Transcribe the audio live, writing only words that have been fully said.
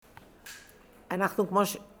אנחנו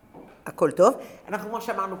הכל טוב, אנחנו כמו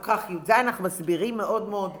שאמרנו כך י"ז, אנחנו מסבירים מאוד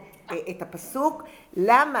מאוד את הפסוק,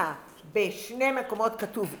 למה בשני מקומות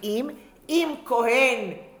כתוב אם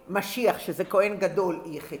כהן משיח, שזה כהן גדול,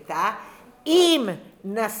 יחטא, אם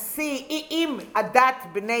עדת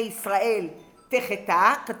בני ישראל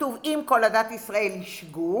תחטא, כתוב אם כל עדת ישראל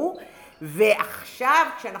ישגו, ועכשיו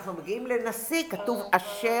כשאנחנו מגיעים לנשיא כתוב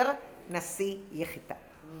אשר נשיא יחטא.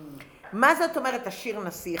 מה זאת אומרת אשר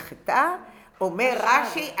נשיא יחטא? אומר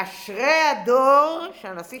רש"י, אשרי הדור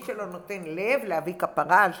שהנשיא שלו נותן לב להביא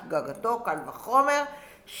כפרה על שגגתו, קל וחומר,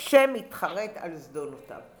 שמתחרט על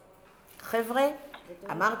זדונותיו. חבר'ה,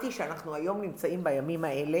 אמרתי שאנחנו היום נמצאים בימים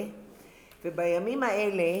האלה, ובימים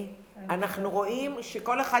האלה אנחנו רואים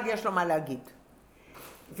שכל אחד יש לו מה להגיד.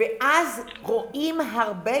 ואז רואים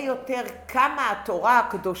הרבה יותר כמה התורה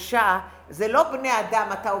הקדושה, זה לא בני אדם,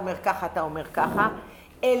 אתה אומר ככה, אתה אומר ככה,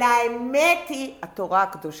 אלא האמת היא התורה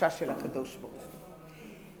הקדושה של הקדוש ברוך הוא.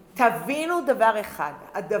 תבינו דבר אחד,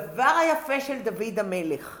 הדבר היפה של דוד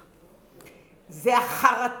המלך, זה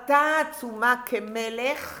החרטה העצומה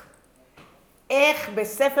כמלך, איך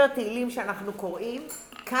בספר תהילים שאנחנו קוראים,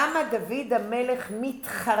 כמה דוד המלך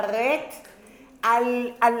מתחרט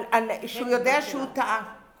על שהוא יודע שהוא טעה.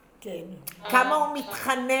 כן. כמה הוא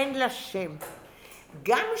מתחנן לשם.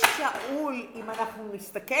 גם שאול, אם אנחנו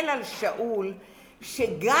נסתכל על שאול,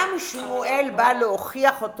 שגם שמואל בא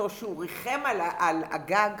להוכיח אותו שהוא ריחם על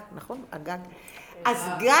אגג, נכון? אגג. אז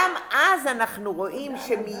גם אז אנחנו רואים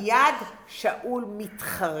שמיד שאול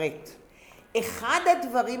מתחרט. אחד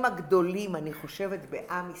הדברים הגדולים, אני חושבת,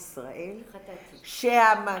 בעם ישראל,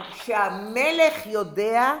 שהמלך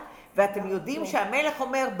יודע, ואתם יודעים שהמלך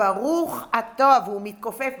אומר, ברוך אתה, והוא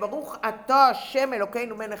מתכופף, ברוך אתה השם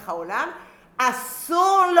אלוקינו מלך העולם,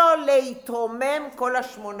 אסור לו להתרומם כל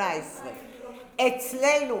ה-18.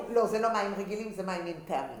 אצלנו, לא, זה לא מים רגילים, זה מים עם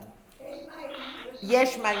טעמים.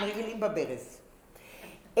 יש מים רגילים בברז.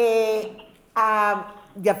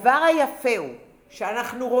 הדבר היפה הוא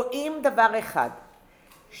שאנחנו רואים דבר אחד,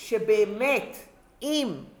 שבאמת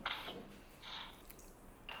אם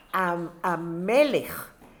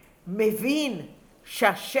המלך מבין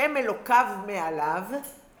שהשם אלוקיו מעליו,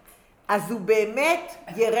 אז הוא באמת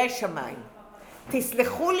ירא שמיים.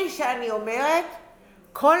 תסלחו לי שאני אומרת,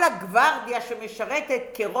 כל הגוורדיה שמשרתת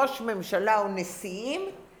כראש ממשלה או נשיאים,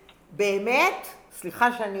 באמת,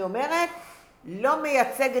 סליחה שאני אומרת, לא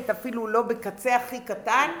מייצגת אפילו לא בקצה הכי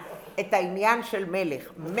קטן את העניין של מלך.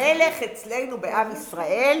 מלך אצלנו בעם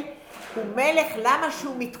ישראל הוא מלך, למה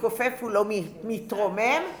שהוא מתכופף הוא לא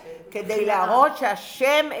מתרומם? כדי להראות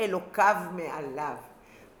שהשם אלוקיו מעליו.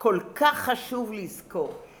 כל כך חשוב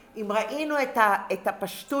לזכור. אם ראינו את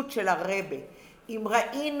הפשטות של הרבה, אם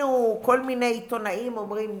ראינו כל מיני עיתונאים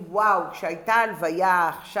אומרים, וואו, כשהייתה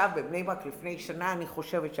הלוויה עכשיו בבני ברק לפני שנה, אני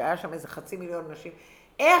חושבת שהיה שם איזה 500,000 אנשים,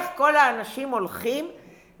 איך כל האנשים הולכים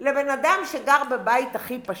לבן אדם שגר בבית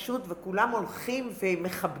הכי פשוט, וכולם הולכים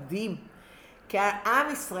ומכבדים. כי העם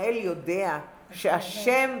ישראל יודע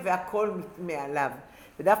שהשם והכל מעליו.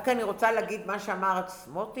 ודווקא אני רוצה להגיד מה שאמר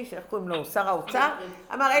סמוטריץ', איך קוראים לו, שר האוצר,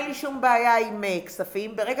 אמר אין לי שום בעיה עם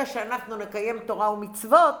כספים, ברגע שאנחנו נקיים תורה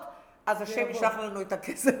ומצוות, אז השם ישלח לנו את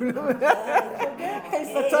הכסף.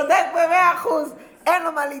 אתה צודק ב100%, אין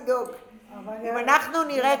לו מה לדאוג. אם אנחנו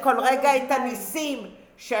נראה כל רגע את הניסים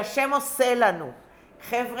שהשם עושה לנו,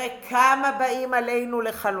 חבר'ה, כמה באים עלינו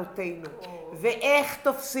לכלותנו, ואיך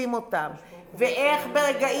תופסים אותם, ואיך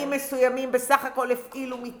ברגעים מסוימים בסך הכל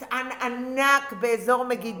הפעילו מטען ענק באזור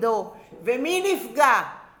מגידו, ומי נפגע?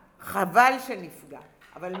 חבל שנפגע,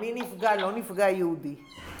 אבל מי נפגע? לא נפגע יהודי.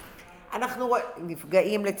 אנחנו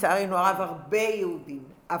נפגעים לצערנו הרב הרבה יהודים,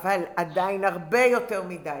 אבל עדיין הרבה יותר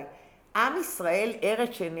מדי. עם ישראל ארץ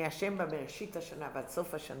שניישם בה מראשית השנה ועד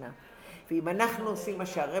סוף השנה. ואם אנחנו עושים מה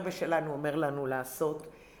שהרבא שלנו אומר לנו לעשות,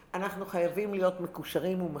 אנחנו חייבים להיות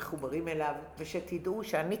מקושרים ומחוברים אליו, ושתדעו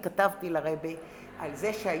שאני כתבתי לרבא על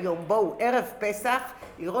זה שהיום בואו ערב פסח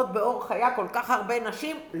לראות באור חיה כל כך הרבה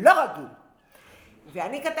נשים, לא רגיל.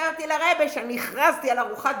 ואני כתבתי לרבא שאני הכרזתי על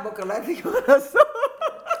ארוחת בוקר, לא הייתי כבר לעשות.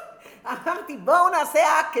 אמרתי בואו נעשה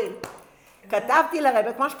אקל. כתבתי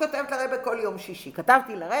לרבא, כמו שכותבת לרבא כל יום שישי,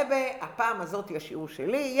 כתבתי לרבא, הפעם הזאת השיעור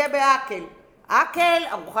שלי יהיה באקל. אקל,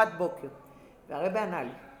 ארוחת בוקר. והרבא ענה לי.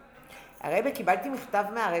 הרבא, קיבלתי מכתב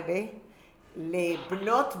מהרבא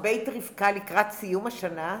לבנות בית רבקה לקראת סיום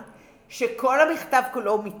השנה, שכל המכתב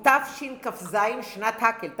כולו מתשכ"ז שנת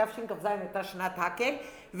הקל, תשכ"ז הייתה שנת הקל,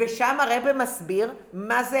 ושם הרבא מסביר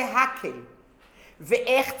מה זה הקל,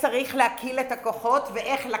 ואיך צריך להקיל את הכוחות,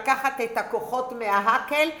 ואיך לקחת את הכוחות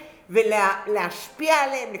מההקל ולהשפיע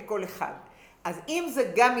עליהם לכל אחד. אז אם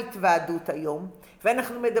זה גם התוועדות היום,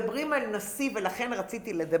 ואנחנו מדברים על נשיא, ולכן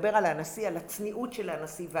רציתי לדבר על הנשיא, על הצניעות של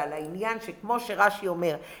הנשיא ועל העניין שכמו שרש"י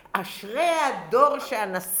אומר, אשרי הדור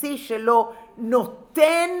שהנשיא שלו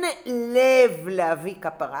נותן לב להביא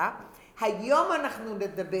כפרה. היום אנחנו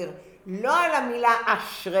נדבר לא על המילה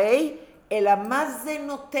אשרי, אלא מה זה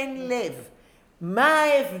נותן לב. מה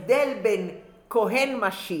ההבדל בין כהן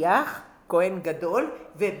משיח, כהן גדול,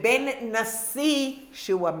 ובין נשיא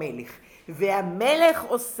שהוא המלך. והמלך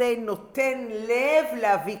עושה נותן לב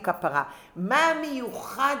להביא כפרה. מה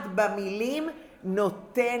המיוחד במילים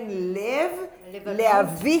נותן לב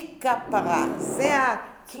להביא כפרה? זה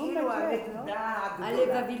כאילו הנקודה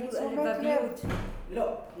הגדולה. הלבביות. לא,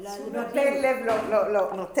 נותן לב,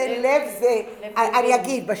 לא, נותן לב זה, אני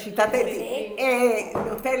אגיד בשיטת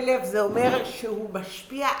נותן לב זה אומר שהוא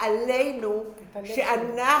משפיע עלינו,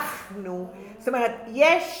 שאנחנו, זאת אומרת,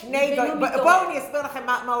 יש שני דברים, בואו אני אסביר לכם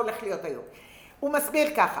מה הולך להיות היום. הוא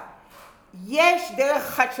מסביר ככה, יש דרך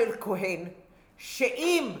אחת של כהן,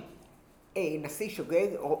 שאם נשיא שוגג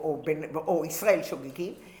או ישראל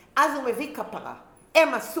שוגגים, אז הוא מביא כפרה.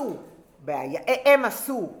 הם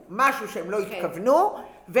עשו משהו שהם לא התכוונו,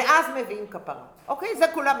 ואז מביאים כפרה. אוקיי? זה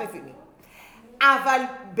כולם מבינים. אבל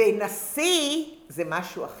בנשיא זה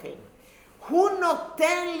משהו אחר. הוא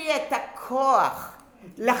נותן לי את הכוח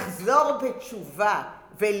לחזור בתשובה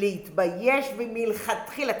ולהתבייש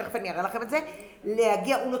ומלכתחילה, תכף אני אראה לכם את זה,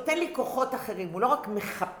 להגיע, הוא נותן לי כוחות אחרים, הוא לא רק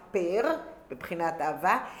מחפר בבחינת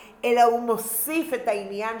אהבה, אלא הוא מוסיף את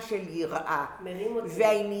העניין של יראה.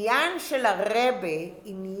 והעניין של הרבה,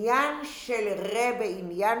 עניין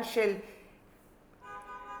של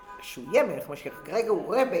שהוא יהיה מלך משיח, כרגע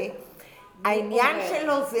הוא רבה, העניין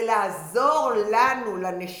שלו זה לעזור לנו,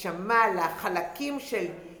 לנשמה, לחלקים של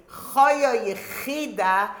חויו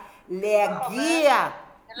יחידה, להגיע.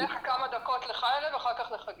 נלך כמה דקות לך אלה ואחר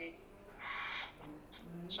כך לחגי.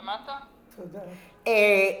 שמעת? תודה.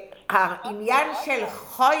 העניין של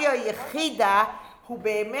חויו יחידה הוא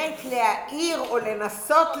באמת להאיר או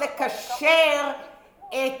לנסות לקשר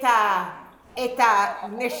את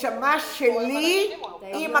הנשמה שלי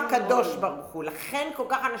עם הקדוש ברוך הוא. לכן כל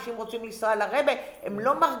כך אנשים רוצים לנסוע לרבה, הם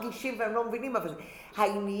לא מרגישים והם לא מבינים, אבל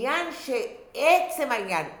העניין שעצם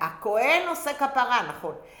העניין, הכהן עושה כפרה,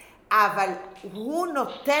 נכון, אבל הוא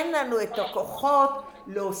נותן לנו את הכוחות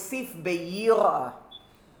להוסיף ביראה.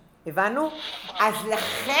 הבנו? אז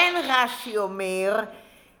לכן רש"י אומר,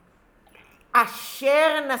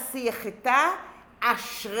 אשר נשיא יחטא,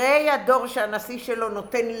 אשרי הדור שהנשיא שלו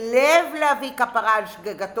נותן לב להביא כפרה על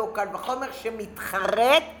שגגתו, קל וחומר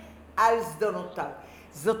שמתחרט על זדונותיו.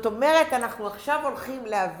 זאת אומרת, אנחנו עכשיו הולכים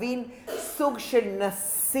להבין סוג של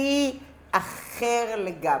נשיא אחר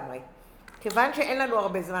לגמרי. כיוון שאין לנו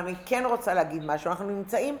הרבה זמן, אני כן רוצה להגיד משהו. אנחנו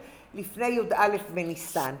נמצאים לפני י"א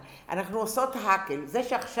בניסן. אנחנו עושות הקל. זה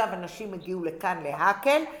שעכשיו אנשים הגיעו לכאן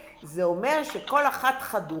להקל, זה אומר שכל אחת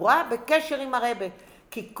חדורה בקשר עם הרבה.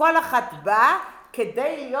 כי כל אחת באה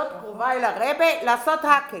כדי להיות קרובה אל הרבה, לעשות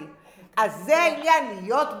הקל. אז זה העניין,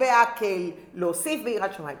 להיות בהקל, להוסיף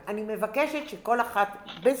ביראת שמיים. אני מבקשת שכל אחת,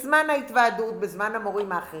 בזמן ההתוועדות, בזמן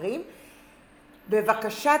המורים האחרים,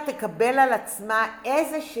 בבקשה תקבל על עצמה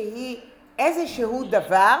איזשהו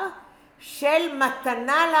דבר של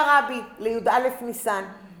מתנה לרבי, לי"א ניסן,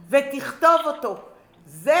 ותכתוב אותו.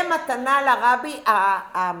 זה מתנה לרבי,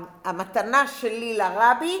 המתנה שלי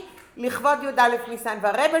לרבי, לכבוד י"א ניסן.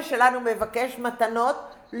 והרבי שלנו מבקש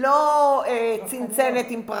מתנות, לא צנצנת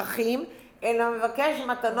עם פרחים, אלא מבקש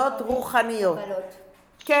מתנות רוחניות.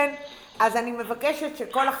 כן, אז אני מבקשת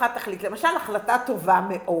שכל אחת תחליט. למשל, החלטה טובה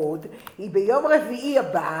מאוד, היא ביום רביעי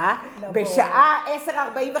הבא, בשעה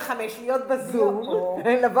 10:45 להיות בזום,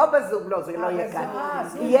 לבוא בזום, לא, זה לא יהיה כאן.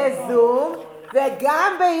 יהיה זום,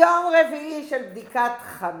 וגם ביום רביעי של בדיקת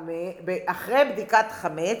חמץ, אחרי בדיקת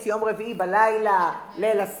חמץ, יום רביעי בלילה,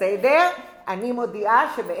 ליל הסדר, אני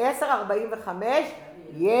מודיעה שב-10:45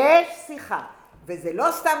 יש שיחה. וזה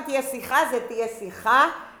לא סתם תהיה שיחה, זה תהיה שיחה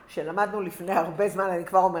שלמדנו לפני הרבה זמן, אני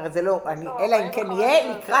כבר אומרת, זה לא, אלא אם כן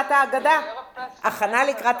יהיה לקראת ההגדה, הכנה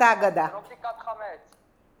לקראת ההגדה. זה לא בדיקת חמץ.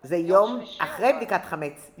 זה יום אחרי בדיקת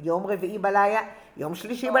חמץ, יום רביעי בלילה, יום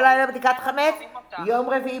שלישי בלילה בדיקת חמץ, יום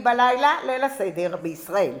רביעי בלילה ליל הסדר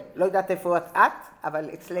בישראל. לא יודעת איפה את, אבל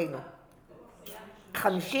אצלנו.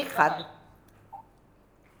 חמישי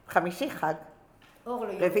חג.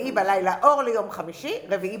 רביעי בלילה, אור ליום חמישי,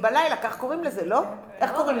 רביעי בלילה, כך קוראים לזה, לא?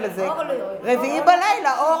 איך קוראים לזה? רביעי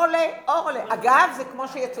בלילה, אור ל. אגב, זה כמו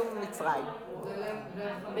שיצאו ממצרים.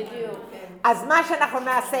 אז מה שאנחנו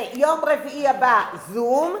נעשה, יום רביעי הבא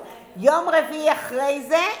זום, יום רביעי אחרי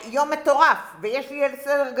זה יום מטורף, ויש לי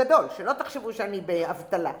סדר גדול, שלא תחשבו שאני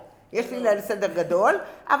באבטלה. יש לי ליל סדר גדול,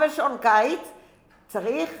 אבל שעון קיץ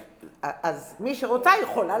צריך, אז מי שרוצה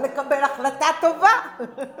יכולה לקבל החלטה טובה.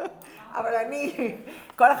 אבל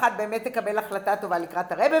כל אחד באמת תקבל החלטה טובה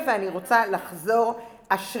לקראת הרבה, ואני רוצה לחזור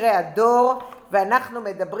אשרי הדור, ואנחנו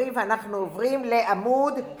מדברים ואנחנו עוברים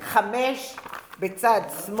לעמוד 5 בצד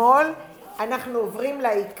שמאל, אנחנו עוברים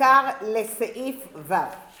לעיקר לסעיף ו'.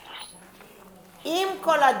 עם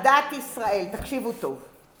כל הדת ישראל, תקשיבו טוב,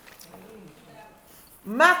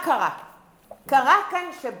 מה קרה? קרה כאן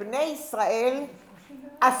שבני ישראל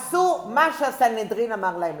עשו מה שהסנהדרין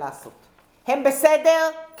אמר להם לעשות. הם בסדר?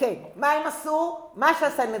 כן. מה הם עשו? מה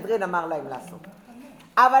שהסנהדרין אמר להם לעשות.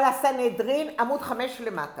 אבל הסנהדרין, עמוד 5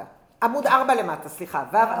 למטה. עמוד 4 למטה, סליחה.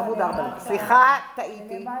 ו' עמוד 4 למטה. סליחה,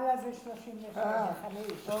 טעיתי. למעלה זה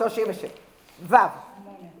 36. ו'.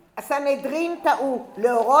 הסנהדרין טעו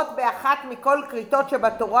להורות באחת מכל כריתות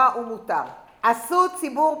שבתורה ומותר. עשו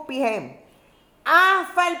ציבור פיהם.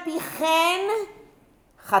 אף על פי כן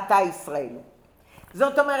חטא ישראל.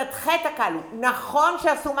 זאת אומרת, חטא הקהל הוא. נכון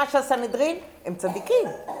שעשו מה שהסנהדרין, הם צדיקים.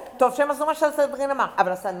 טוב שהם עשו מה שהסנהדרין אמר,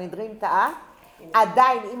 אבל הסנהדרין טעה.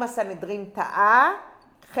 עדיין אם הסנהדרין טעה,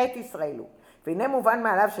 חטא ישראל הוא. והנה מובן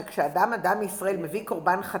מעליו שכשאדם ישראל מביא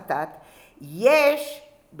קורבן חטאת, יש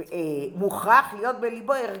מוכרח להיות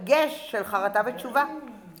בליבו הרגש של חרטה ותשובה.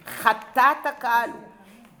 חטאת הקהל הוא.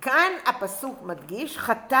 כאן הפסוק מדגיש,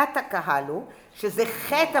 חטאת הקהל הוא, שזה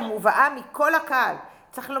חטא המובאה מכל הקהל.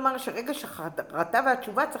 צריך לומר שרגע שחרטה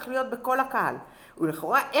והתשובה צריך להיות בכל הקהל.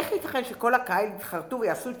 ולכאורה, איך ייתכן שכל הקהל יתחרטו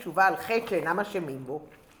ויעשו תשובה על חטא שאינם אשמים בו?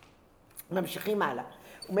 ממשיכים הלאה.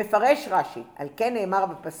 הוא מפרש רש"י, על כן נאמר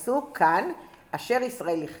בפסוק כאן, אשר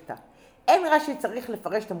ישראל יחטא. אין רש"י צריך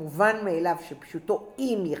לפרש את המובן מאליו שפשוטו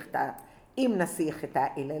אם יחטא, אם נשיא יחטא,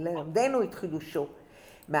 אלא ללמדנו את חידושו.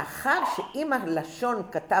 מאחר שאם הלשון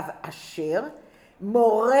כתב אשר,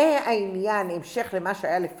 מורה העניין, המשך למה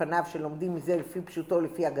שהיה לפניו שלומדים מזה לפי פשוטו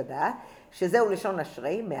לפי אגדה, שזהו לשון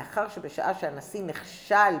אשרי, מאחר שבשעה שהנשיא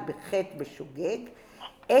נכשל בחטא בשוגג,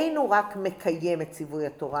 אין הוא רק מקיים את ציווי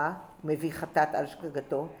התורה, מביא חטאת על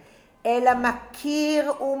שגגתו, אלא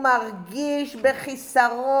מכיר ומרגיש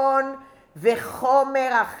בחיסרון וחומר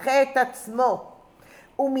החטא עצמו.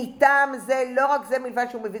 ומטעם זה, לא רק זה מלבד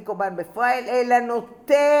שהוא מביא קורבן בפועל, אלא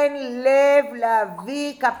נותן לב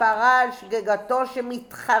להביא כפרה על שגגתו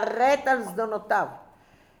שמתחרט על זדונותיו.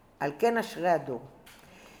 על כן אשרי הדור.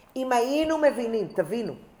 אם היינו מבינים,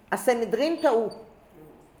 תבינו, הסנהדרין טעו,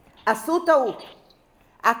 עשו טעות.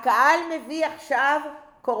 הקהל מביא עכשיו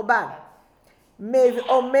קורבן.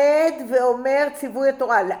 עומד ואומר ציווי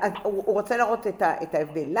התורה. הוא רוצה לראות את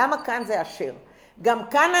ההבדל. למה כאן זה אשר? גם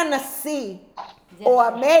כאן הנשיא או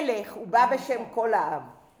המלך הוא בא בשם כל העם.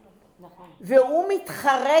 והוא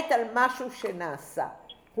מתחרט על משהו שנעשה.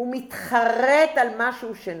 הוא מתחרט על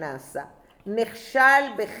משהו שנעשה. נכשל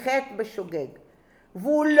בחטא בשוגג.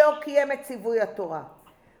 והוא לא קיים את ציווי התורה.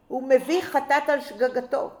 הוא מביא חטאת על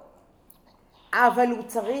שגגתו. אבל הוא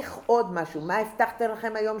צריך עוד משהו. מה הבטחת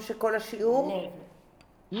לכם היום שכל השיעור?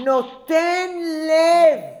 לב. נותן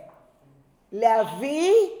לב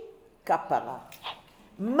להביא כפרה.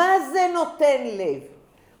 מה זה נותן לב?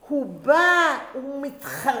 הוא בא, הוא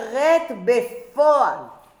מתחרט בפועל.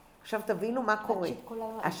 עכשיו תבינו מה קורה.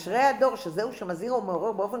 אשרי הדור, שזהו שמזהיר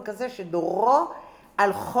ומעורר באופן כזה שדורו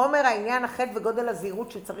על חומר העניין החטא וגודל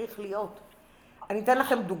הזהירות שצריך להיות. אני אתן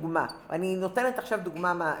לכם דוגמה, ואני נותנת עכשיו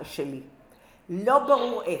דוגמה שלי. לא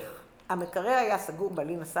ברור איך. המקרר היה סגור,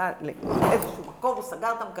 בעלי נסע לאיזשהו מקום, הוא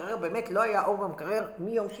סגר את המקרר, באמת לא היה אור במקרר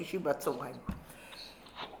מיום שישי בצהריים.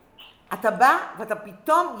 אתה בא ואתה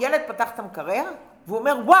פתאום, ילד פתח את המקרר, והוא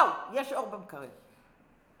אומר, וואו, יש אור במקרר.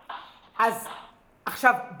 אז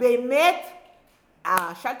עכשיו, באמת,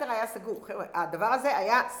 השלטר היה סגור. הדבר הזה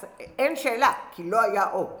היה, אין שאלה, כי לא היה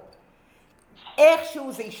אור.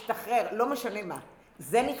 איכשהו זה השתחרר, לא משנה מה.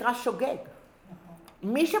 זה נקרא שוגג.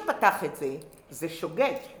 מי שפתח את זה, זה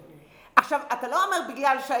שוגג. עכשיו, אתה לא אומר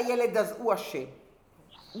בגלל שהילד אז הוא אשם.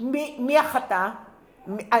 מי החטא?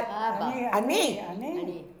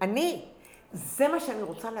 אני. זה מה שאני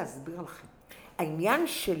רוצה להסביר לכם. העניין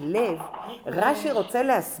של לב, רש"י רוצה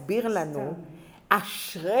להסביר לנו,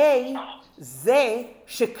 אשרי זה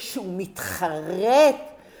שכשהוא מתחרט,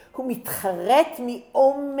 הוא מתחרט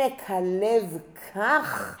מעומק הלב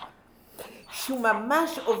כך, שהוא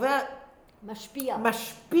ממש עובר,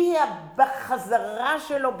 משפיע בחזרה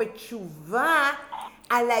שלו בתשובה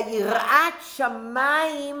על היראת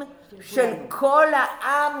שמיים של כל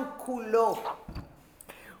העם כולו.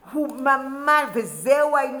 הוא ממש,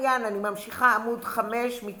 וזהו העניין, אני ממשיכה עמוד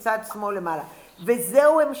 5 מצד שמאל למעלה.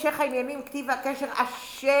 וזהו המשך העניינים, כתיב והקשר,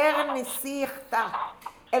 אשר נשיא יחטא.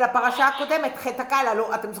 אל הפרשה הקודמת, חטא הקהל,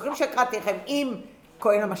 הלא, אתם זוכרים שהקראתי לכם, אם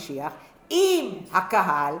כהן המשיח, עם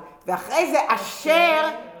הקהל, ואחרי זה אשר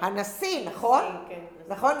הנשיא, נכון?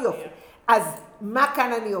 נכון יופי. אז מה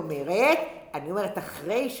כאן אני אומרת? אני אומרת,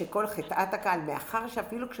 אחרי שכל חטאת הקהל, מאחר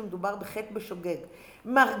שאפילו כשמדובר בחטא בשוגג,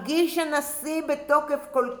 מרגיש הנשיא בתוקף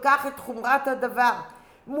כל כך את חומרת הדבר.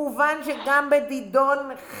 מובן שגם בדידון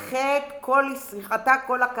חטא כל סליחתה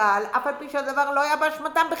כל הקהל, אף על פי שהדבר לא היה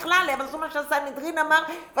באשמתם בכלל, אבל זאת מה שהסנהדרין אמר,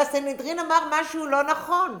 והסנהדרין אמר משהו לא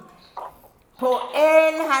נכון.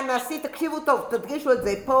 פועל הנשיא, תקשיבו טוב, תדגישו את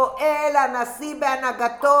זה, פועל הנשיא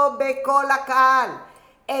בהנהגתו בכל הקהל.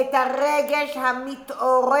 את הרגש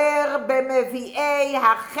המתעורר במביאי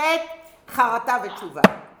החטא, חרטה ותשובה.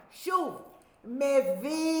 שוב,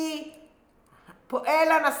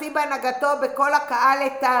 פועל הנשיא בהנהגתו בכל הקהל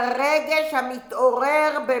את הרגש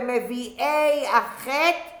המתעורר במביאי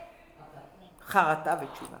החטא, חרטה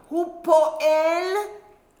ותשובה. הוא פועל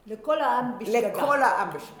לכל העם בשגגה. לכל העם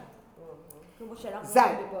בשגגה.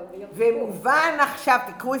 זין. ומובן עכשיו,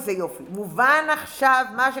 תקראו איזה יופי, מובן עכשיו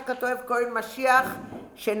מה שכתוב כהן משיח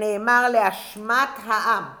שנאמר לאשמת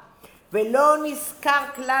העם, ולא נזכר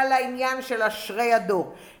כלל העניין של אשרי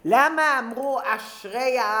הדור. למה אמרו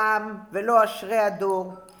אשרי העם ולא אשרי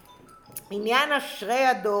הדור? עניין אשרי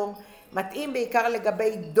הדור מתאים בעיקר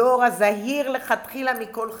לגבי דור הזהיר לכתחילה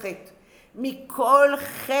מכל חטא. מכל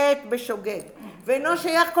חטא בשוגג. ואינו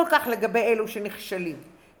שייך כל כך לגבי אלו שנכשלים.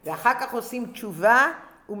 ואחר כך עושים תשובה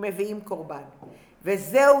ומביאים קורבן.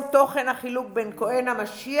 וזהו תוכן החילוק בין כהן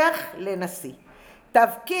המשיח לנשיא.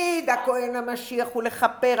 תפקיד הכהן המשיח הוא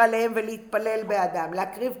לכפר עליהם ולהתפלל בעדם,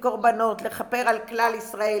 להקריב קורבנות, לכפר על כלל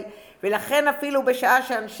ישראל, ולכן אפילו בשעה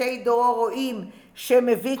שאנשי דורו רואים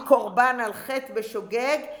שמביא קורבן על חטא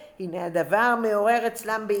בשוגג, הנה הדבר מעורר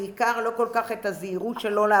אצלם בעיקר לא כל כך את הזהירות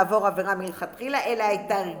שלא לעבור עבירה מלכתחילה, אלא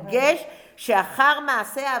את הרגש שאחר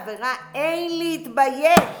מעשה העבירה אין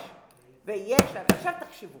להתבייש, ויש. עכשיו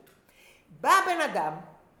תחשבו, בא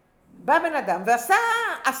בן אדם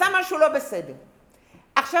ועשה משהו לא בסדר.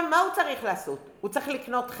 עכשיו מה הוא צריך לעשות? הוא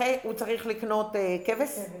צריך לקנות כבש?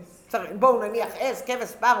 בואו נניח עז,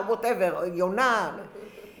 כבש, פר, whatever, יונה.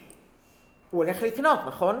 הוא הולך לקנות,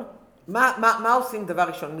 נכון? מה עושים דבר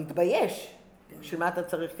ראשון? מתבייש. בשביל מה אתה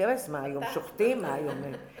צריך כבש? מה היום שוחטים? מה היום...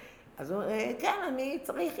 אז הוא, כן, אני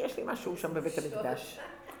צריך, יש לי משהו שם בבית המקדש.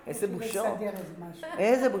 איזה בושות.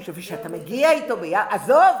 איזה בושות. ושאתה מגיע איתו ביד,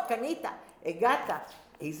 עזוב, קנית, הגעת.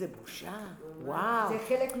 איזה בושה, וואו. זה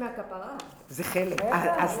חלק מהכפרה. זה חלק.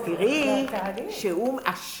 אז תראי שהוא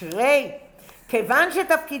אשרי, כיוון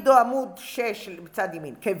שתפקידו עמוד 6 בצד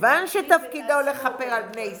ימין, כיוון שתפקידו לכפר על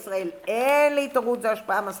בני ישראל, אין להתעוררות זו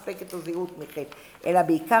השפעה מספקת או זהירות מחטא, אלא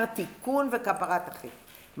בעיקר תיקון וכפרת החטא.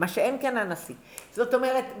 מה שאין כן הנשיא. זאת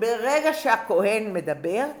אומרת, ברגע שהכהן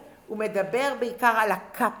מדבר, הוא מדבר בעיקר על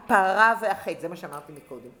הכפרה והחטא. זה מה שאמרתי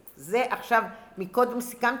מקודם. זה עכשיו, מקודם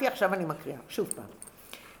סיכמתי, עכשיו אני מקריאה. שוב פעם.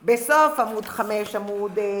 בסוף עמוד 5,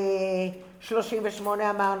 עמוד 38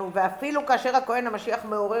 אמרנו, ואפילו כאשר הכהן המשיח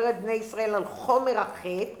מעורר את בני ישראל על חומר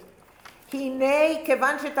החטא, הנה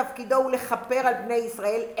כיוון שתפקידו הוא לכפר על בני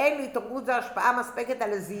ישראל, אין להתעוררות זו השפעה מספקת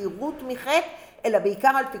על הזהירות מחטא, אלא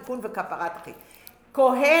בעיקר על תיקון וכפרת חטא.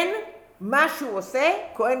 כהן, מה שהוא עושה,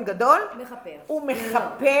 כהן גדול, הוא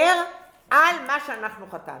מכפר על מה שאנחנו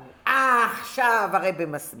חטאנו. עכשיו הרב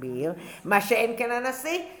מסביר, מה שאין כן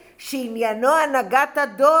הנשיא, שעניינו הנהגת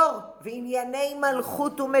הדור וענייני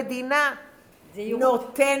מלכות ומדינה,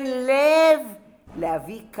 נותן לב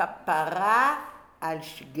להביא כפרה על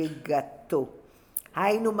שגגתו.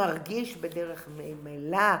 היינו מרגיש בדרך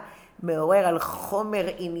ממילא, מעורר על חומר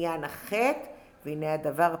עניין החטא, והנה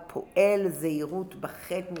הדבר פועל זהירות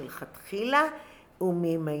בחטא מלכתחילה,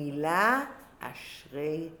 וממילא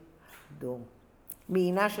אשרי דור.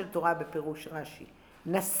 מעינה של תורה בפירוש רש"י,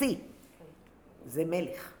 נשיא זה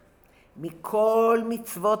מלך. מכל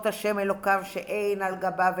מצוות השם אלוקיו שאין על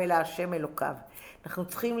גביו אלא השם אלוקיו. אנחנו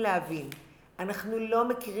צריכים להבין, אנחנו לא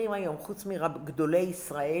מכירים היום, חוץ מגדולי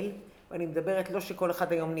ישראל, ואני מדברת לא שכל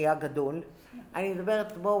אחד היום נהיה גדול, אני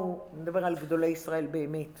מדברת, בואו נדבר על גדולי ישראל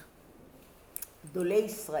באמת. גדולי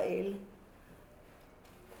ישראל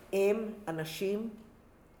הם אנשים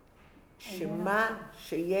שמה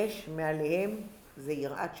שיש מעליהם זה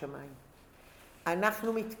יראת שמיים.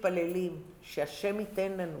 אנחנו מתפללים שהשם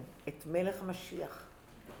ייתן לנו את מלך המשיח,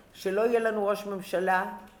 שלא יהיה לנו ראש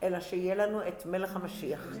ממשלה, אלא שיהיה לנו את מלך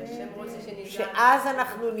המשיח. שאז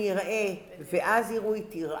אנחנו נראה, ואז יראו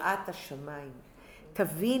את יראת השמיים.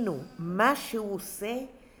 תבינו, מה שהוא עושה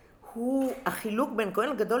הוא החילוק בין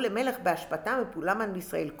כהן גדול למלך בהשפעתם ופעולם על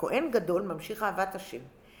ישראל. כהן גדול ממשיך אהבת השם,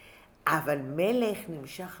 אבל מלך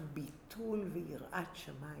נמשך ביטול ויראת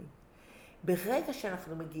שמיים. ברגע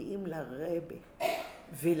שאנחנו מגיעים לרבה,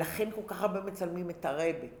 ולכן כל כך הרבה מצלמים את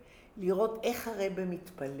הרבי. לראות איך הרבי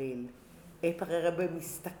מתפלל, איך הרבי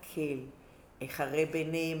מסתכל, איך הרבי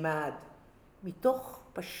נעמד, מתוך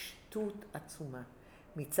פשטות עצומה.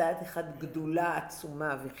 מצד אחד גדולה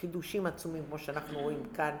עצומה וחידושים עצומים, כמו שאנחנו רואים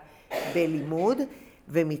כאן בלימוד,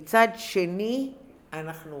 ומצד שני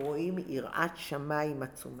אנחנו רואים יראת שמיים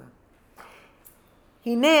עצומה.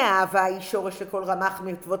 הנה האהבה היא שורש לכל רמ"ח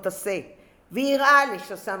מצוות עשה, ויראה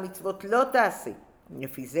לשעשה מצוות לא תעשה.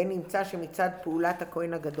 לפי זה נמצא שמצד פעולת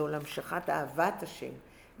הכהן הגדול, המשכת אהבת השם,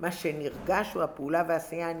 מה שנרגש הוא הפעולה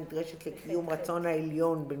והעשייה הנדרשת לקיום רצון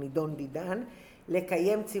העליון בנידון דידן,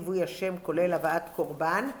 לקיים ציווי השם כולל הבאת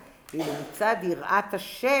קורבן, ולמצד יראת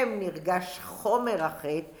השם נרגש חומר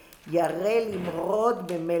החטא, ירא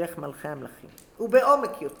למרוד במלך מלכי המלכים.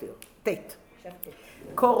 ובעומק יותר, תת.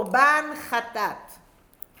 קורבן חטאת.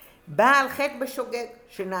 בעל חטא בשוגג,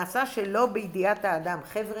 שנעשה שלא בידיעת האדם.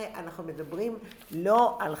 חבר'ה, אנחנו מדברים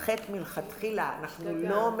לא על חטא מלכתחילה, אנחנו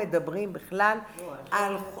לא מדברים בכלל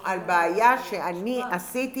על בעיה שאני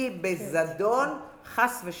עשיתי בזדון,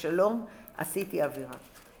 חס ושלום, עשיתי עבירה.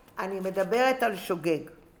 אני מדברת על שוגג.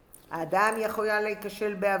 האדם יכול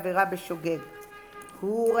להיכשל בעבירה בשוגג.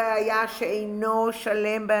 הוא ראיה שאינו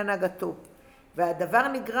שלם בהנהגתו, והדבר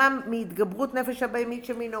נגרם מהתגברות נפש הבהמית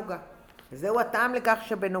שמנהוגה. וזהו הטעם לכך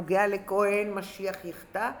שבנוגע לכהן משיח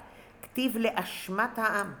יחטא, כתיב לאשמת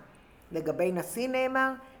העם. לגבי נשיא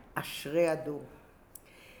נאמר, אשרי הדור.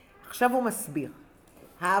 עכשיו הוא מסביר.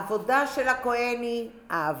 העבודה של הכהן היא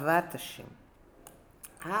אהבת השם.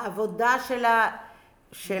 העבודה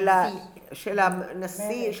של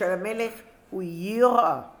הנשיא, של המלך, הוא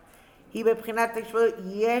יראה. היא בבחינת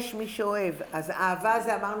יש מי שאוהב. אז אהבה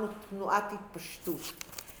זה אמרנו תנועת התפשטות.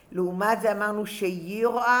 לעומת זה אמרנו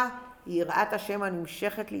שיראה, יראת השם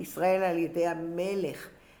הנמשכת לישראל על ידי המלך,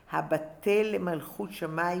 הבטל למלכות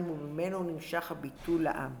שמיים וממנו נמשך הביטול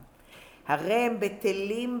לעם. הרי הם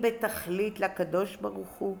בטלים בתכלית לקדוש ברוך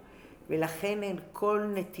הוא, ולכן אין כל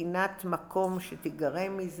נתינת מקום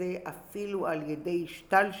שתיגרם מזה אפילו על ידי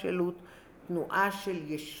השתלשלות, תנועה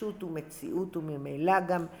של ישות ומציאות, וממילא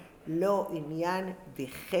גם לא עניין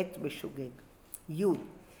דחת בשוגג. י'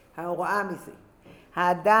 ההוראה מזה.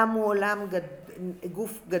 האדם הוא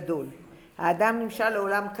גוף גדול. האדם נמשל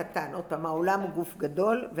לעולם קטן. עוד פעם, העולם הוא גוף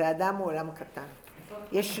גדול והאדם הוא עולם קטן.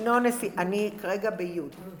 ישנו אני כרגע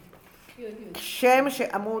ביוד. שם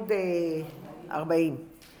שעמוד 40.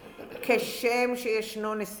 כשם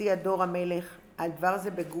שישנו נשיא הדור המלך, על דבר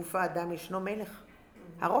זה בגוף האדם ישנו מלך.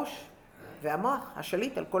 הראש והמוח,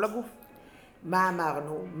 השליט על כל הגוף. מה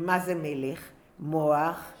אמרנו? מה זה מלך?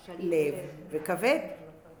 מוח, לב וכבד.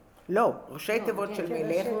 לא, ראשי תיבות של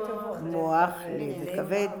מלך, מוח, לב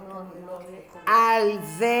וכבד. על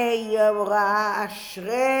זה יורה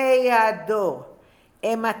אשרי הדור.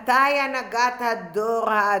 מתי הנהגת הדור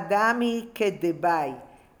האדם היא כדבעי,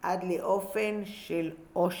 עד לאופן של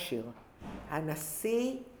עושר.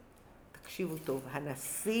 הנשיא, תקשיבו טוב,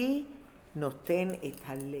 הנשיא נותן את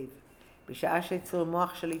הלב. בשעה שאצלו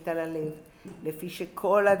מוח שליט על הלב, לפי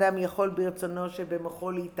שכל אדם יכול ברצונו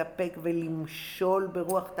שבמוחו להתאפק ולמשול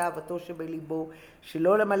ברוח תאוותו שבליבו,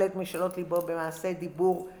 שלא למלא את משאלות ליבו במעשה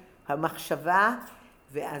דיבור המחשבה,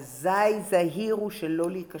 ואזי זהירו שלא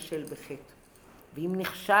להיכשל בחטא. ואם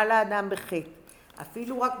נכשל האדם בחטא,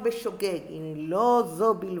 אפילו רק בשוגג, הנה לא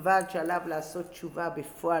זו בלבד שעליו לעשות תשובה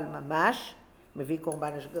בפועל ממש, מביא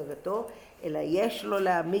קורבן השגגתו, אלא יש לו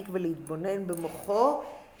להעמיק ולהתבונן במוחו,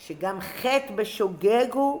 שגם חטא בשוגג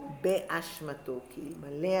הוא באשמתו, כי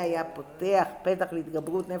אלמלא היה פותח פתח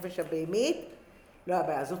להתגברות נפש הבהמית, לא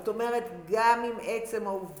הבעיה. זאת אומרת, גם עם עצם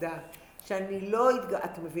העובדה שאני לא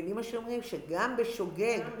אתם מבינים מה שאומרים? שגם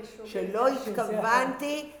בשוגג, שלא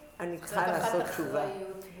התכוונתי, אני צריכה לעשות תשובה.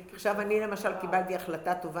 עכשיו אני למשל קיבלתי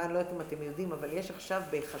החלטה טובה, אני לא יודעת אם אתם יודעים, אבל יש עכשיו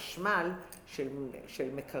בחשמל של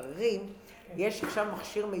מקררים, יש עכשיו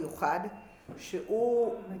מכשיר מיוחד,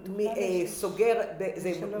 שהוא סוגר,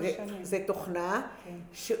 זה תוכנה,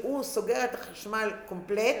 שהוא סוגר את החשמל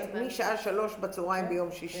קומפלט משעה 3 בצהריים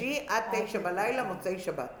ביום שישי עד 9 בלילה מוצאי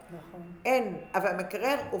שבת. אין, אבל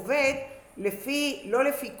המקרר עובד לפי, לא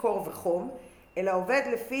לפי קור וחום, אלא עובד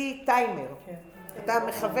לפי טיימר. אתה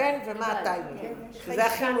מכוון ומה הטיימר. שזה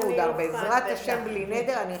הכי מהודר. בעזרת השם בלי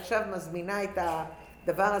נדר, אני עכשיו מזמינה את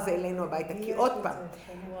הדבר הזה אלינו הביתה. כי עוד פעם,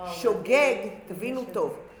 שוגג, תבינו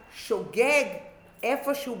טוב, שוגג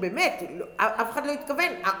איפשהו באמת, אף אחד לא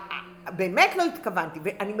התכוון, באמת לא התכוונתי,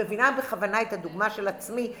 ואני מבינה בכוונה את הדוגמה של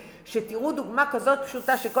עצמי, שתראו דוגמה כזאת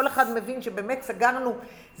פשוטה, שכל אחד מבין שבאמת סגרנו,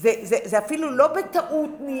 זה אפילו לא בטעות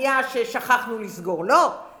נהיה ששכחנו לסגור,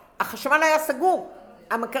 לא, החשמל היה סגור,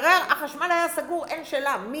 המקרר, החשמל היה סגור, אין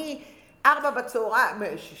שאלה, 4 בצהריים,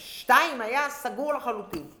 2 היה סגור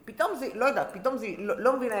לחלוטין. פתאום זה, לא יודעת, פתאום זה,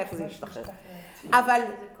 לא מבינה איך זה השתחרר. אבל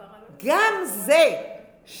גם זה,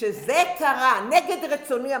 שזה קרה נגד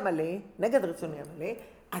רצוני המלא,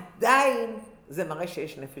 עדיין זה מראה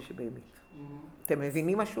שיש נפש בהמית. אתם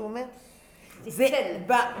מבינים מה שהוא אומר? זה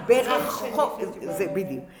ברחוק, זה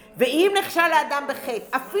בדיוק. ואם נכשל לאדם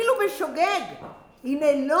בחטא, אפילו בשוגג, הנה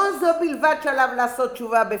לא זו בלבד שעליו לעשות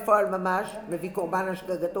תשובה בפועל ממש, מביא קורבן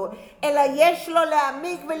השגגתו, אלא יש לו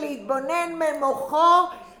להעמיק ולהתבונן ממוחו,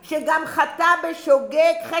 שגם חטא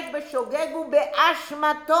בשוגג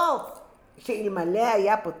ובאשמתו, שאלמלא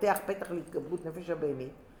היה פותח פתח להתגברות נפש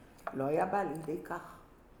הבהמית, לא היה בא לידי כך.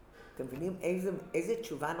 אתם מבינים איזה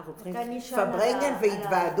תשובה אנחנו צריכים? פברנגן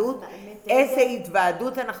והתוועדות, איזה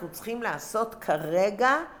התוועדות אנחנו צריכים לעשות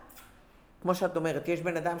כרגע? כמו שאת אומרת, יש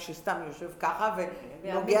בן אדם שסתם יושב ככה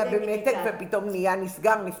ונוגע במתק ופתאום נהיה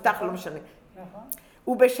נסגר, נפתח, לא משנה.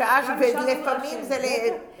 ובשעה ולפעמים זה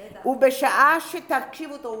ובשעה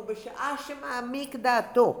שתקשיבו אותו, ובשעה שמעמיק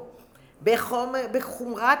דעתו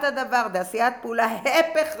בחומרת הדבר, בעשיית פעולה,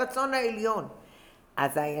 הפך רצון העליון.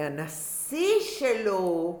 אז הנשיא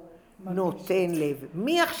שלו נותן לב.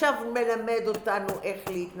 מי עכשיו מלמד אותנו איך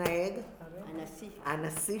להתנהג?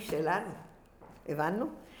 הנשיא שלנו. הבנו?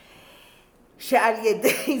 שעל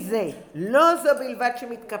ידי זה, לא זו בלבד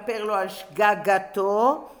שמתכפר לו על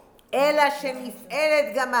שגגתו, אלא שנפעלת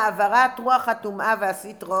גם העברת רוח הטומאה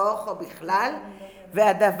והסית רוחו בכלל,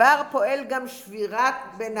 והדבר פועל גם שבירת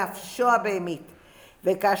בנפשו הבהמית.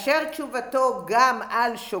 וכאשר תשובתו גם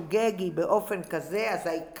על שוגגי באופן כזה, אז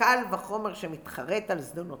קל וחומר שמתחרט על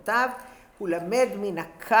זדונותיו, הוא למד מן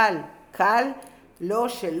קל, לא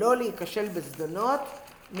שלא להיכשל בזדונות,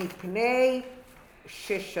 מפני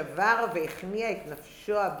ששבר והכניע את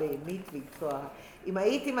נפשו הבהמית ויצועה. אם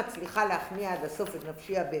הייתי מצליחה להכניע עד הסוף את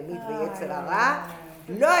נפשי הבהמית ויצר הרע,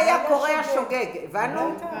 לא היה קורא השוגג,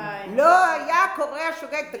 הבנו? לא היה קורא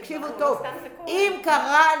השוגג, תקשיבו טוב. אם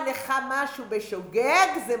קרה לך משהו בשוגג,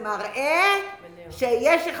 זה מראה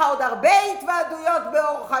שיש לך עוד הרבה התוועדויות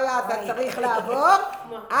באור חיה, אתה צריך לעבור,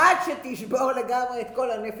 עד שתשבור לגמרי את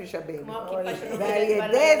כל הנפש הבהמית. ועל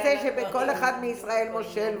ידי זה שבכל אחד מישראל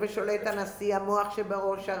מושל ושולט הנשיא, המוח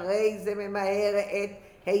שבראש, הרי זה ממהר את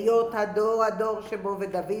היות הדור שבו,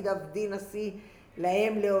 ודוד עבדי נשיא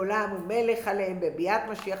להם לעולם ומלך עליהם, בביאת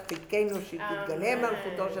משיח תתקנו שתתגלה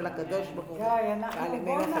מלכותו של הקדוש ברוך הוא.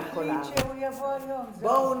 בואו נחליט שהוא יבוא היום.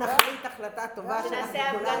 בואו נחליט החלטה טובה שנעשה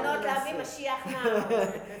הפגנות להביא משיח נער.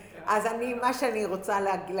 אז מה שאני רוצה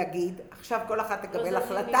להגיד, עכשיו כל אחת תקבל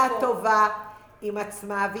החלטה טובה עם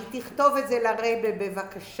עצמה, והיא תכתוב את זה לרבא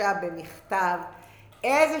בבקשה במכתב,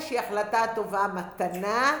 איזושהי החלטה טובה,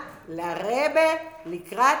 מתנה לרבא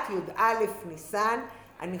לקראת י"א ניסן.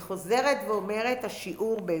 אני חוזרת ואומרת,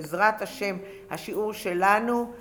 השיעור בעזרת השם, השיעור שלנו